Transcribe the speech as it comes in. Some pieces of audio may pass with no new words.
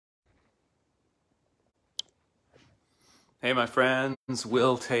Hey, my friends,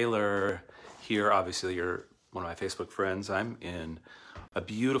 Will Taylor here. Obviously, you're one of my Facebook friends. I'm in a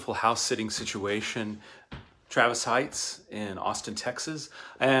beautiful house sitting situation, Travis Heights in Austin, Texas.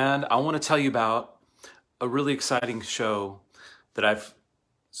 And I want to tell you about a really exciting show that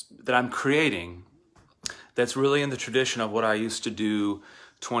I'm creating that's really in the tradition of what I used to do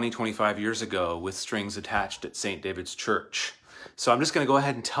 25 years ago with strings attached at St. David's Church. So I'm just going to go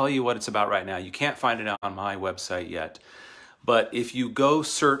ahead and tell you what it's about right now. You can't find it on my website yet. But if you go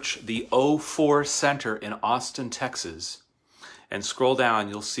search the 04 Center in Austin, Texas, and scroll down,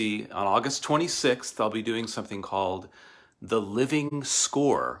 you'll see on August 26th, I'll be doing something called The Living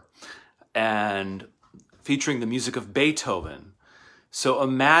Score, and featuring the music of Beethoven. So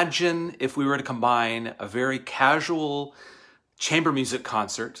imagine if we were to combine a very casual chamber music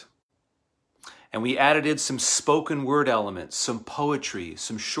concert, and we added in some spoken word elements, some poetry,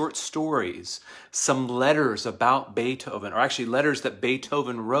 some short stories, some letters about Beethoven, or actually letters that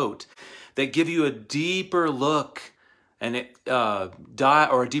Beethoven wrote that give you a deeper look and a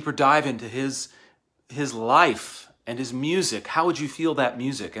deeper dive into his life and his music. How would you feel that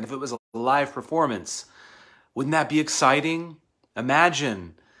music? And if it was a live performance, wouldn't that be exciting?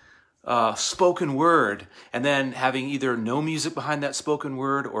 Imagine spoken word, and then having either no music behind that spoken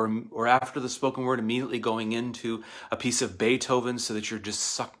word or after the spoken word immediately going into a piece of Beethoven so that you're just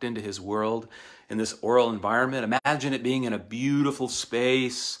sucked into his world in this oral environment. Imagine it being in a beautiful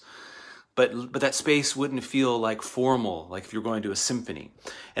space, but that space wouldn't feel like formal, like if you're going to a symphony.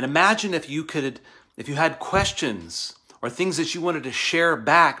 And imagine if you had questions or things that you wanted to share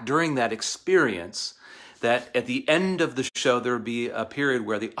back during that experience, that at the end of the show, there would be a period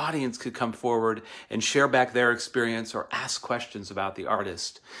where the audience could come forward and share back their experience or ask questions about the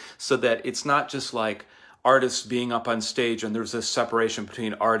artist, so that it's not just like artists being up on stage and there's a separation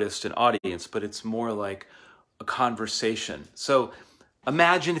between artist and audience, but it's more like a conversation. So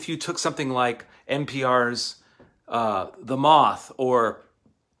imagine if you took something like NPR's The Moth or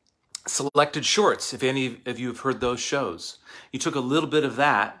Selected Shorts, if any of you have heard those shows. You took a little bit of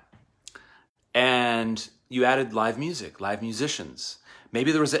that and you added live music, live musicians.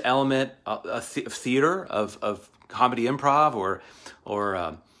 Maybe there was an element of theater, of comedy improv,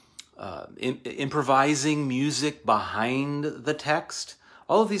 or improvising music behind the text.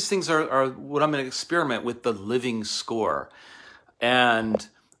 All of these things are what I'm going to experiment with, the living score. And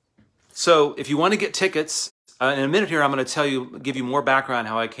so if you want to get tickets, in a minute here, I'm going to give you more background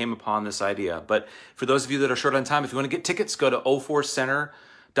how I came upon this idea. But for those of you that are short on time, if you want to get tickets, go to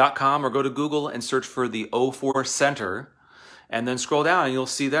 04center.com or go to Google and search for the 04 Center, and then scroll down and you'll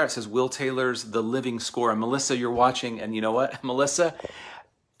see there it says Will Taylor's The Living Score. And Melissa, you're watching, and you know what, Melissa,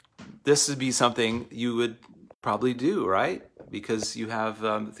 this would be something you would probably do, right? Because you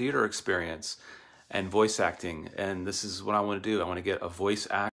have theater experience and voice acting, and this is what I want to do. I want to get a voice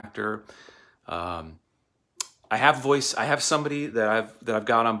actor. I have somebody that I've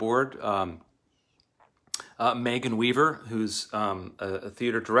got on board. Megan Weaver, who's a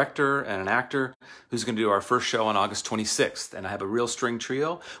theater director and an actor, who's going to do our first show on August 26th. And I have a real string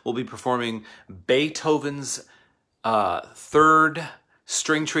trio. We'll be performing Beethoven's third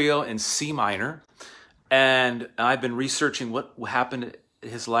string trio in C minor. And I've been researching what happened in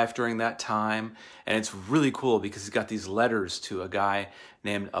his life during that time. And it's really cool because he's got these letters to a guy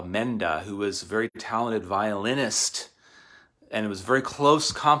named Amenda, who was a very talented violinist and it was a very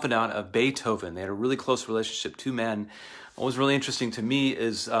close confidant of Beethoven. They had a really close relationship, two men. What was really interesting to me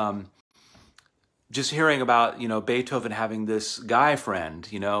is just hearing about, Beethoven having this guy friend,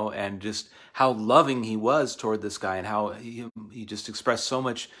 and just how loving he was toward this guy, and how he just expressed so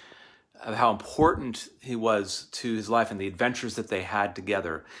much of how important he was to his life and the adventures that they had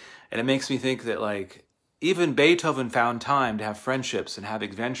together. And it makes me think that, like, even Beethoven found time to have friendships and have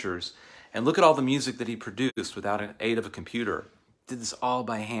adventures. And look at all the music that he produced without an aid of a computer. Did this all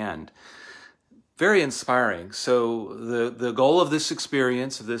by hand. Very inspiring. So the goal of this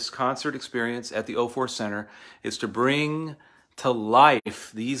experience, of this concert experience at the 04 Center, is to bring to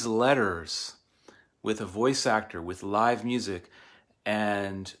life these letters with a voice actor, with live music.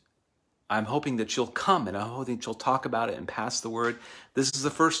 And I'm hoping that you'll come, and I'm hoping that you'll talk about it and pass the word. This is the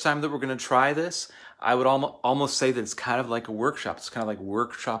first time that we're going to try this. I would almost say that it's kind of like a workshop. It's kind of like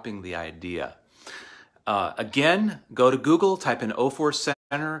workshopping the idea. Again, go to Google, type in 04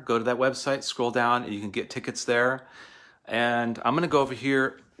 Center, go to that website, scroll down, and you can get tickets there. And I'm going to go over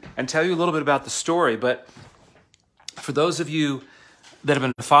here and tell you a little bit about the story. But for those of you that have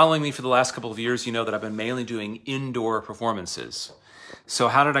been following me for the last couple of years, you know that I've been mainly doing indoor performances. So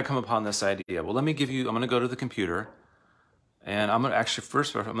how did I come upon this idea? Well, I'm going to go to the computer. And I'm going to actually,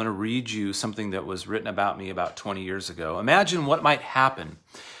 first off, I'm going to read you something that was written about me about 20 years ago. Imagine what might happen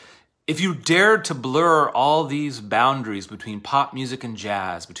if you dared to blur all these boundaries between pop music and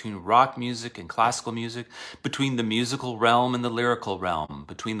jazz, between rock music and classical music, between the musical realm and the lyrical realm,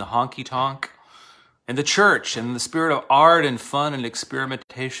 between the honky-tonk and the church, and in the spirit of art and fun and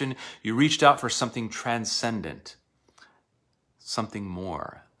experimentation, you reached out for something transcendent, something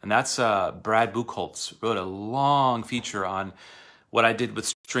more. And that's Brad Buchholz wrote a long feature on what I did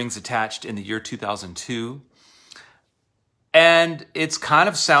with strings attached in the year 2002. And it's kind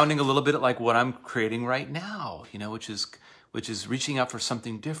of sounding a little bit like what I'm creating right now, you know, which is reaching out for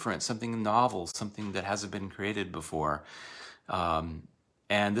something different, something novel, something that hasn't been created before. And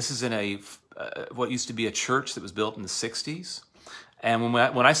this is in what used to be a church that was built in the 60s. And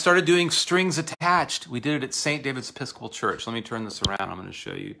when I started doing strings attached, we did it at St. David's Episcopal Church. Let me turn this around. I'm going to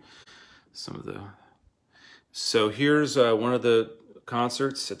show you some of the... So here's one of the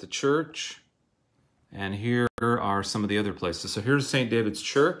concerts at the church. And here are some of the other places. So here's St. David's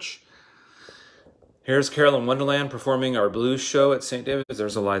Church. Here's Carolyn Wonderland performing our blues show at St. David's.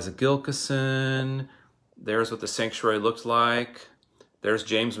 There's Eliza Gilkison. There's what the sanctuary looked like. There's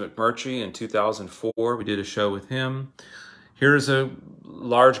James McMurtry in 2004. We did a show with him. Here's a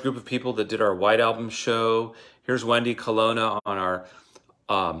large group of people that did our White Album show. Here's Wendy Colonna on our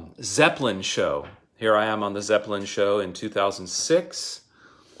Zeppelin show. Here I am on the Zeppelin show in 2006.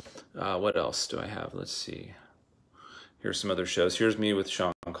 What else do I have? Let's see. Here's some other shows. Here's me with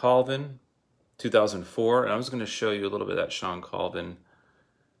Shawn Colvin, 2004. And I was going to show you a little bit of that Shawn Colvin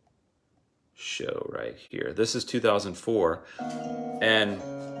show right here. This is 2004. And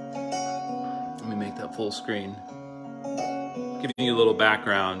let me make that full screen. Giving you a little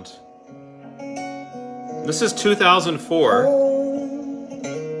background. This is 2004.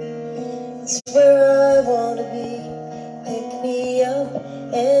 It's where I want to be. Pick me up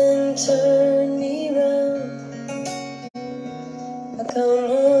and turn me round. I come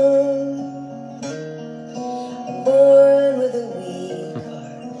home. I'm born with a weak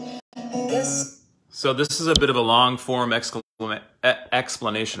heart. I guess. So this is a bit of a long form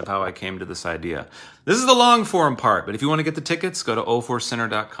explanation of how I came to this idea. This is the long form part, but if you want to get the tickets, go to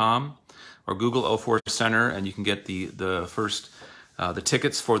o4center.com or Google O4 Center, and you can get the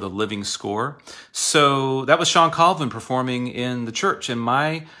tickets for the living score. So that was Shawn Colvin performing in the church, and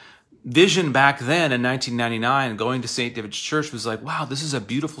my vision back then in 1999, going to St. David's Church, was like, wow, this is a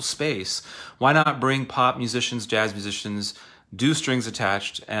beautiful space. Why not bring pop musicians, jazz musicians, do strings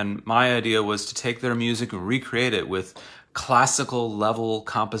attached? And my idea was to take their music and recreate it with classical level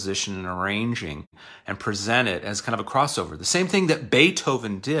composition and arranging and present it as kind of a crossover. The same thing that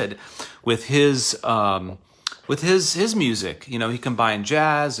Beethoven did with his music. You know, he combined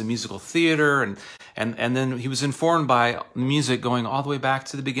jazz and musical theater, and then he was informed by music going all the way back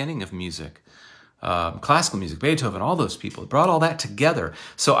to the beginning of music. Classical music, Beethoven, all those people, brought all that together.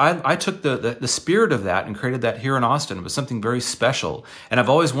 So I took the spirit of that and created that here in Austin. It was something very special. And I've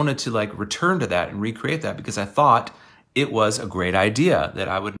always wanted to like return to that and recreate that because I thought it was a great idea that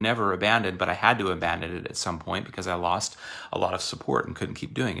I would never abandon, but I had to abandon it at some point because I lost a lot of support and couldn't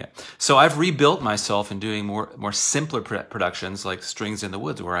keep doing it. So I've rebuilt myself in doing more simpler productions like Strings in the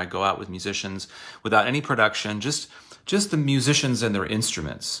Woods, where I go out with musicians without any production, just the musicians and their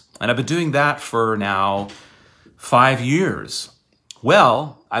instruments. And I've been doing that for now 5 years.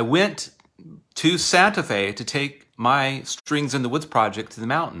 Well, I went to Santa Fe to take my Strings in the Woods project to the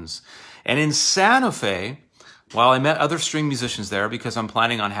mountains. And in Santa Fe, while I met other string musicians there, because I'm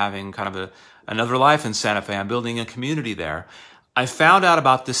planning on having kind of another life in Santa Fe, I'm building a community there, I found out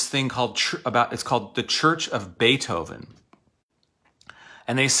about this thing it's called the Church of Beethoven.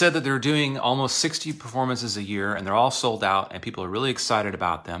 And they said that they're doing almost 60 performances a year, and they're all sold out, and people are really excited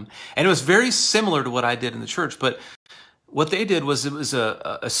about them. And it was very similar to what I did in the church, but what they did was it was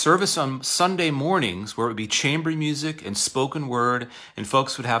a service on Sunday mornings where it would be chamber music and spoken word, and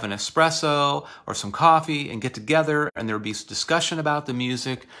folks would have an espresso or some coffee and get together, and there would be discussion about the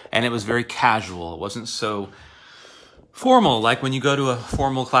music, and it was very casual. It wasn't so formal like when you go to a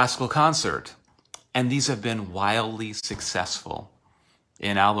formal classical concert. And these have been wildly successful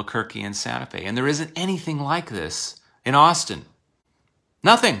in Albuquerque and Santa Fe. And there isn't anything like this in Austin.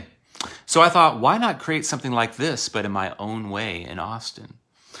 Nothing. So I thought, why not create something like this, but in my own way in Austin?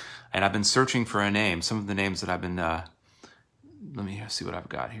 And I've been searching for a name. Some of the names that I've been, let me see what I've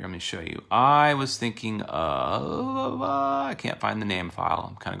got here. Let me show you. I was thinking of, I can't find the name file.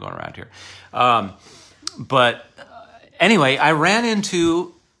 I'm kind of going around here. But anyway, I ran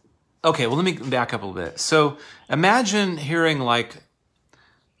into, okay, well, let me back up a little bit. So imagine hearing like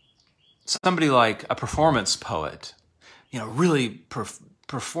somebody like a performance poet really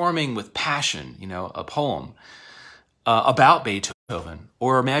performing with passion, a poem about Beethoven.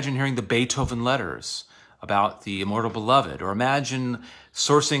 Or imagine hearing the Beethoven letters about the immortal beloved. Or imagine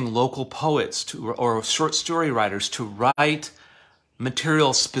sourcing local poets or short story writers to write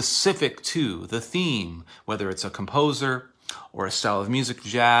material specific to the theme, whether it's a composer or a style of music,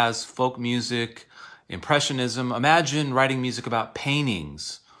 jazz, folk music, impressionism. Imagine writing music about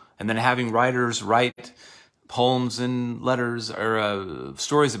paintings and then having writers write poems and letters or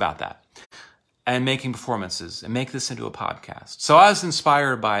stories about that and making performances and make this into a podcast. So I was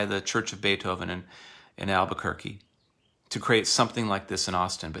inspired by the Church of Beethoven in Albuquerque to create something like this in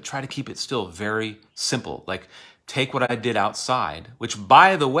Austin, but try to keep it still very simple. Like take what I did outside, which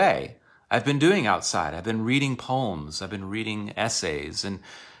by the way, I've been doing outside. I've been reading poems, I've been reading essays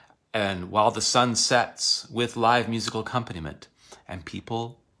and while the sun sets with live musical accompaniment, and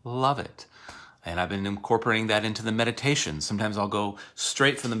people love it. And I've been incorporating that into the meditation. Sometimes I'll go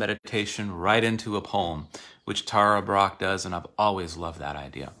straight from the meditation right into a poem, which Tara Brock does, and I've always loved that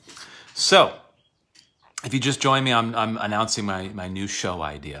idea. So, if you just join me, I'm announcing my new show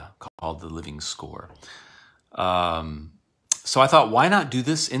idea called The Living Score. So I thought, why not do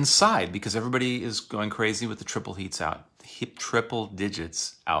this inside? Because everybody is going crazy with the triple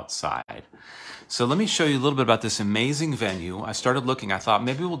digits outside. So let me show you a little bit about this amazing venue. I started looking, I thought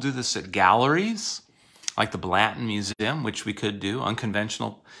maybe we'll do this at galleries, like the Blanton Museum, which we could do,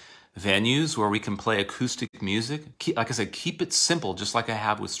 unconventional venues where we can play acoustic music. Like I said, keep it simple, just like I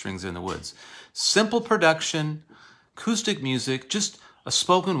have with Strings in the Woods. Simple production, acoustic music, just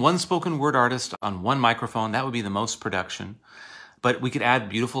one spoken word artist on one microphone. That would be the most production. But we could add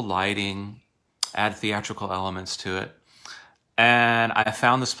beautiful lighting, add theatrical elements to it. And I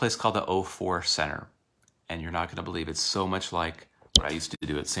found this place called the 04 Center. And you're not going to believe it's so much like what I used to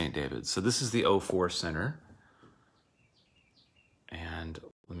do at St. David's. So this is the 04 Center. And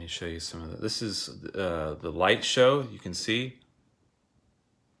let me show you some of this is the light show. You can see.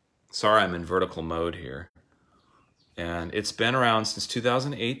 Sorry, I'm in vertical mode here. And it's been around since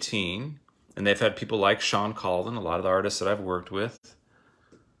 2018. And they've had people like Shawn Colvin, a lot of the artists that I've worked with.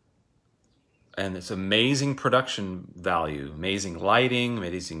 And it's amazing production value, amazing lighting,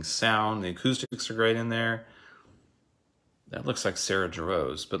 amazing sound. The acoustics are great in there. That looks like Sarah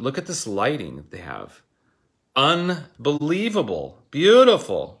Jarosz. But look at this lighting that they have. Unbelievable,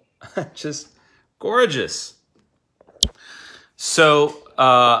 beautiful, just gorgeous. So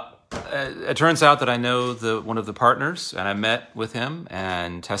it turns out that I know one of the partners, and I met with him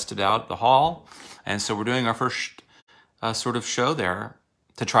and tested out the hall. And so we're doing our first sort of show there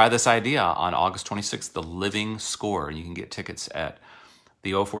to try this idea on August 26th, The Living Score. And you can get tickets at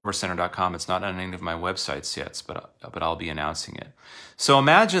the04center.com. It's not on any of my websites yet, but I'll be announcing it. So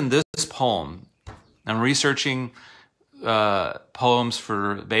imagine this poem. I'm researching poems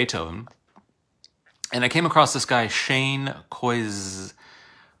for Beethoven, and I came across this guy, Shawn Colvin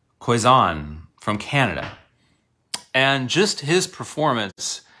from Canada, and just his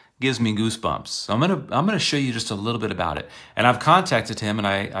performance gives me goosebumps. So I'm gonna show you just a little bit about it. And I've contacted him, and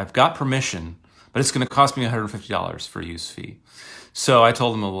I've got permission, but it's going to cost me $150 for a use fee. So I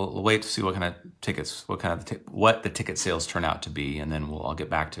told him we'll wait to see what kind of tickets, what the ticket sales turn out to be, and then I'll get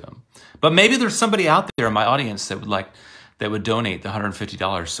back to him. But maybe there's somebody out there in my audience that would donate the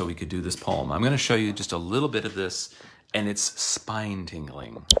 $150 so we could do this poem. I'm going to show you just a little bit of this, and it's spine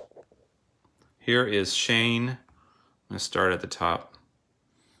tingling. Here is Shawn. I'm going to start at the top.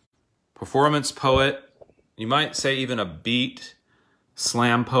 Performance poet. You might say even a beat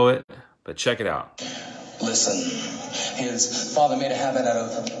slam poet, but check it out. Listen. His father made a habit out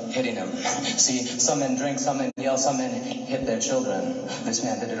of hitting him. See, some men drink, some men yell, some men hit their children. This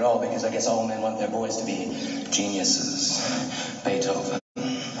man did it all because I guess all men want their boys to be geniuses. Beethoven.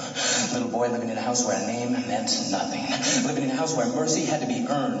 Little boy living in a house where a name meant nothing. Living in a house where mercy had to be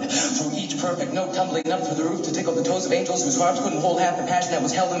earned. Through each perfect note tumbling up through the roof to tickle the toes of angels whose harps couldn't hold half the passion that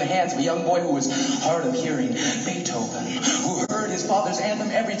was held in the hands of a young boy who was hard of hearing. Beethoven, who heard his father's anthem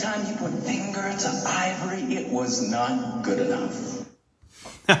every time he put finger to ivory. It was not good enough.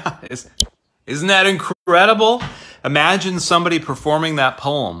 Isn't that incredible? Imagine somebody performing that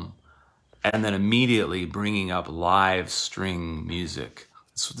poem and then immediately bringing up live string music.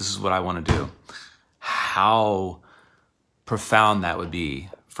 This is what I want to do. How profound that would be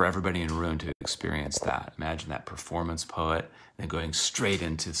for everybody in the room to experience that. Imagine that performance poet and going straight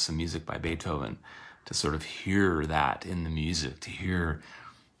into some music by Beethoven to sort of hear that in the music, to hear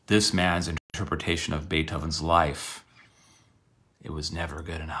this man's interpretation of Beethoven's life. It was never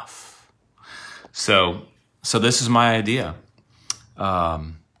good enough. So this is my idea.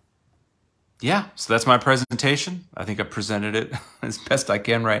 yeah, so that's my presentation. I think I presented it as best I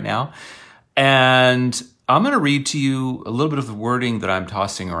can right now. And I'm going to read to you a little bit of the wording that I'm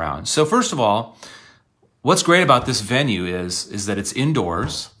tossing around. So first of all, what's great about this venue is that it's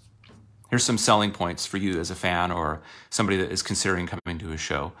indoors. Here's some selling points for you as a fan or somebody that is considering coming to a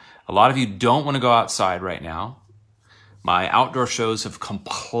show. A lot of you don't want to go outside right now. My outdoor shows have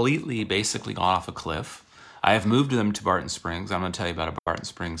completely, basically gone off a cliff. I have moved them to Barton Springs. I'm going to tell you about a Barton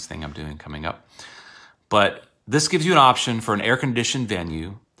Springs thing I'm doing coming up. But this gives you an option for an air-conditioned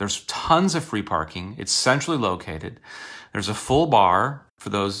venue. There's tons of free parking. It's centrally located. There's a full bar for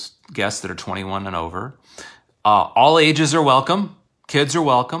those guests that are 21 and over. All ages are welcome. Kids are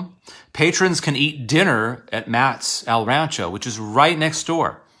welcome. Patrons can eat dinner at Matt's El Rancho, which is right next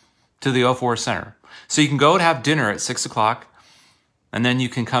door to the 04 Center. So you can go and have dinner at 6 o'clock, and then you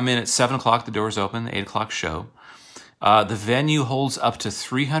can come in at 7 o'clock. The doors open, the 8 o'clock show. The venue holds up to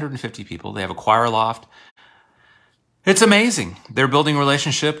 350 people. They have a choir loft. It's amazing. They're building a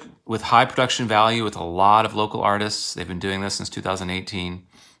relationship with high production value with a lot of local artists. They've been doing this since 2018.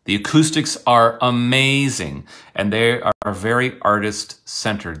 The acoustics are amazing, and they are very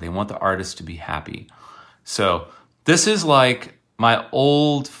artist-centered. They want the artist to be happy. So this is like my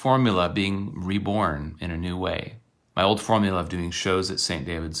old formula being reborn in a new way. My old formula of doing shows at St.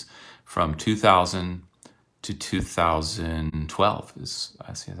 David's from 2000 to 2012 is,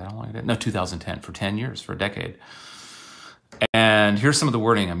 I see that how long I did? No, 2010, for 10 years, for a decade. And here's some of the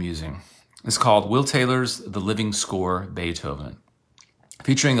wording I'm using. It's called Will Taylor's The Living Score, Beethoven,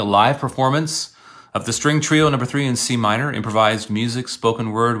 featuring a live performance of the String Trio No. 3 in C minor, improvised music,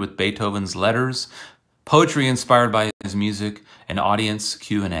 spoken word with Beethoven's letters, poetry inspired by his music, and audience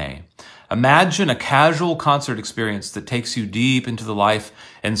Q&A. Imagine a casual concert experience that takes you deep into the life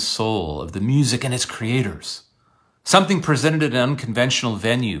and soul of the music and its creators. Something presented at an unconventional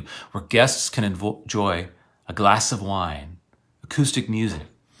venue where guests can enjoy a glass of wine, acoustic music,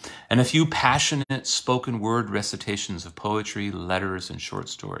 and a few passionate spoken word recitations of poetry, letters, and short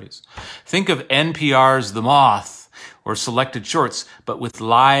stories. Think of NPR's The Moth or selected shorts, but with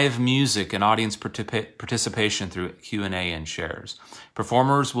live music and audience participation through Q&A and shares.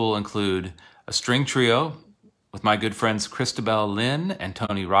 Performers will include a string trio with my good friends Christabel Lin and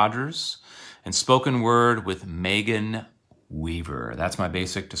Tony Rogers, and spoken word with Megan Weaver. That's my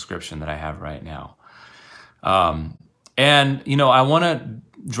basic description that I have right now. And, you know, I want to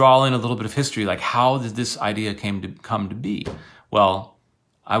draw in a little bit of history, like how did this idea come to be? Well,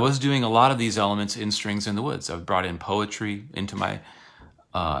 I was doing a lot of these elements in Strings in the Woods. I've brought in poetry into my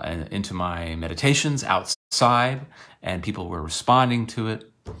meditations outside, and people were responding to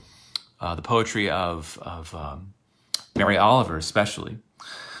it. The poetry of Mary Oliver especially.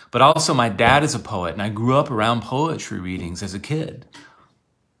 But also my dad is a poet, and I grew up around poetry readings as a kid.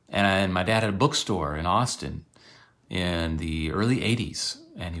 And my dad had a bookstore in Austin in the early 80s.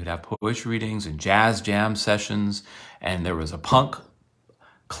 And he would have poetry readings and jazz jam sessions. And there was a punk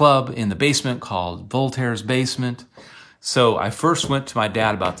club in the basement called Voltaire's Basement. So I first went to my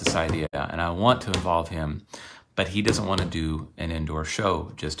dad about this idea, and I want to involve him, but he doesn't want to do an indoor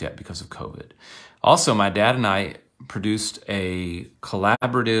show just yet because of COVID. Also, my dad and I produced a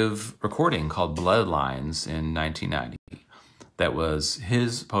collaborative recording called Bloodlines in 1990 that was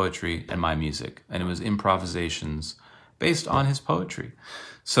his poetry and my music, and it was improvisations based on his poetry.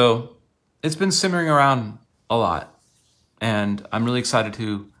 So it's been simmering around a lot, and I'm really excited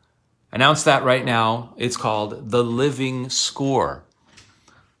to announce that right now. It's called The Living Score.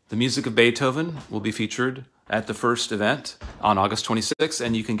 The music of Beethoven will be featured at the first event on August 26th,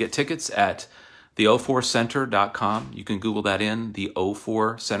 and you can get tickets at the04center.com. You can Google that in, the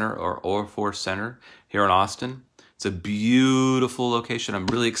 04 Center or 04 Center here in Austin. It's a beautiful location. I'm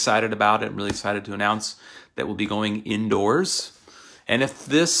really excited about it. I'm really excited to announce that we'll be going indoors. And if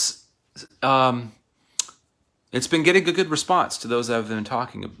this, it's been getting a good response to those that have been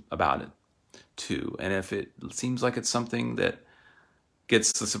talking about it too. And if it seems like it's something that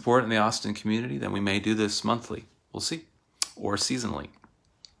gets the support in the Austin community, then we may do this monthly. We'll see, or seasonally.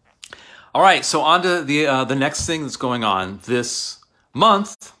 All right, so on to the next thing that's going on this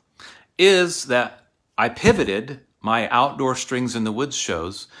month is that I pivoted my outdoor Strings in the Woods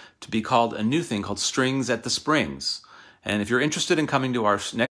shows to be called a new thing called Strings at the Springs. And if you're interested in coming to our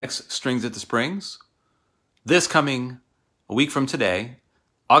next Strings at the Springs, this coming a week from today,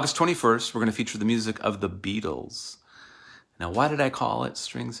 August 21st, we're going to feature the music of the Beatles. Now, why did I call it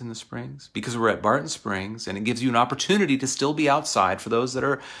Strings in the Springs? Because we're at Barton Springs, and it gives you an opportunity to still be outside for those that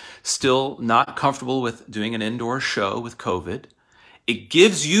are still not comfortable with doing an indoor show with COVID. It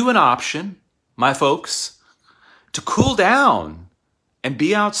gives you an option, my folks, to cool down and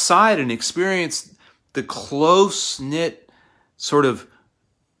be outside and experience the close-knit, sort of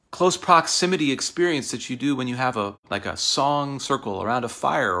close proximity experience that you do when you have like a song circle around a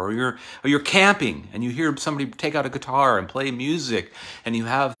fire, or you're camping and you hear somebody take out a guitar and play music, and you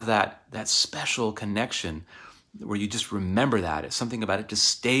have that special connection where you just remember that. It's something about it just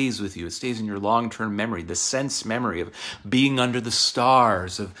stays with you. It stays in your long-term memory, the sense memory of being under the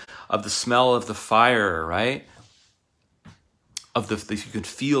stars, of the smell of the fire, right? You can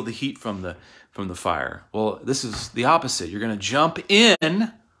feel the heat from the fire. Well, this is the opposite. You're going to jump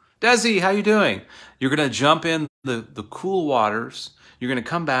in. Desi, how you doing? You're going to jump in the cool waters. You're going to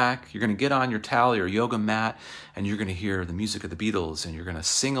come back. You're going to get on your towel, your yoga mat, and you're going to hear the music of the Beatles, and you're going to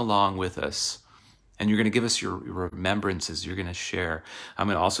sing along with us. And you're going to give us your remembrances. You're going to share. I'm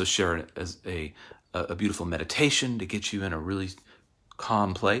going to also share as a beautiful meditation to get you in a really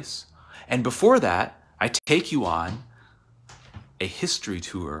calm place. And before that, I take you on a history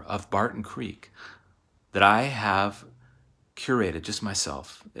tour of Barton Creek that I have curated just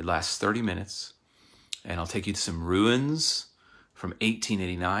myself. It lasts 30 minutes, and I'll take you to some ruins from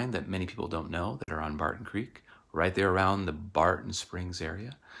 1889 that many people don't know that are on Barton Creek, right there around the Barton Springs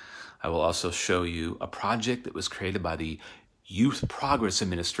area. I will also show you a project that was created by the Youth Progress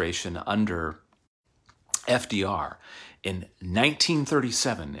Administration under FDR. In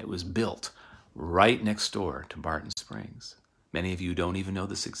 1937, it was built right next door to Barton Springs. Many of you don't even know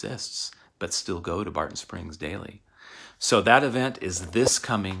this exists, but still go to Barton Springs daily. So that event is this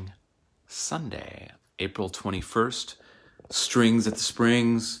coming Sunday, April 21st. Strings at the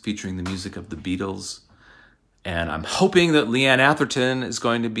Springs, featuring the music of the Beatles. And I'm hoping that Leanne Atherton is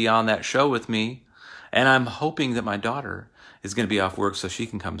going to be on that show with me. And I'm hoping that my daughter is going to be off work so she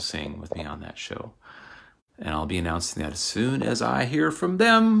can come sing with me on that show. And I'll be announcing that as soon as I hear from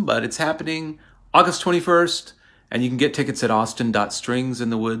them. But it's happening August 21st. And you can get tickets at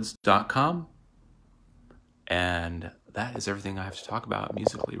austin.stringsinthewoods.com. And that is everything I have to talk about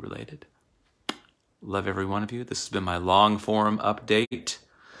musically related. Love every one of you. This has been my long form update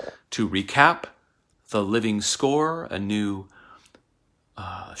to recap The Living Score, a new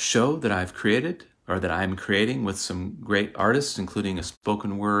show that I've created, or that I'm creating with some great artists, including a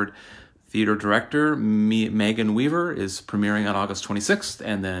spoken word theater director. Megan Weaver is premiering on August 26th,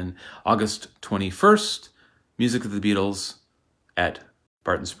 and then August 21st, Music of the Beatles at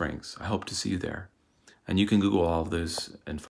Barton Springs. I hope to see you there. And you can Google all of those and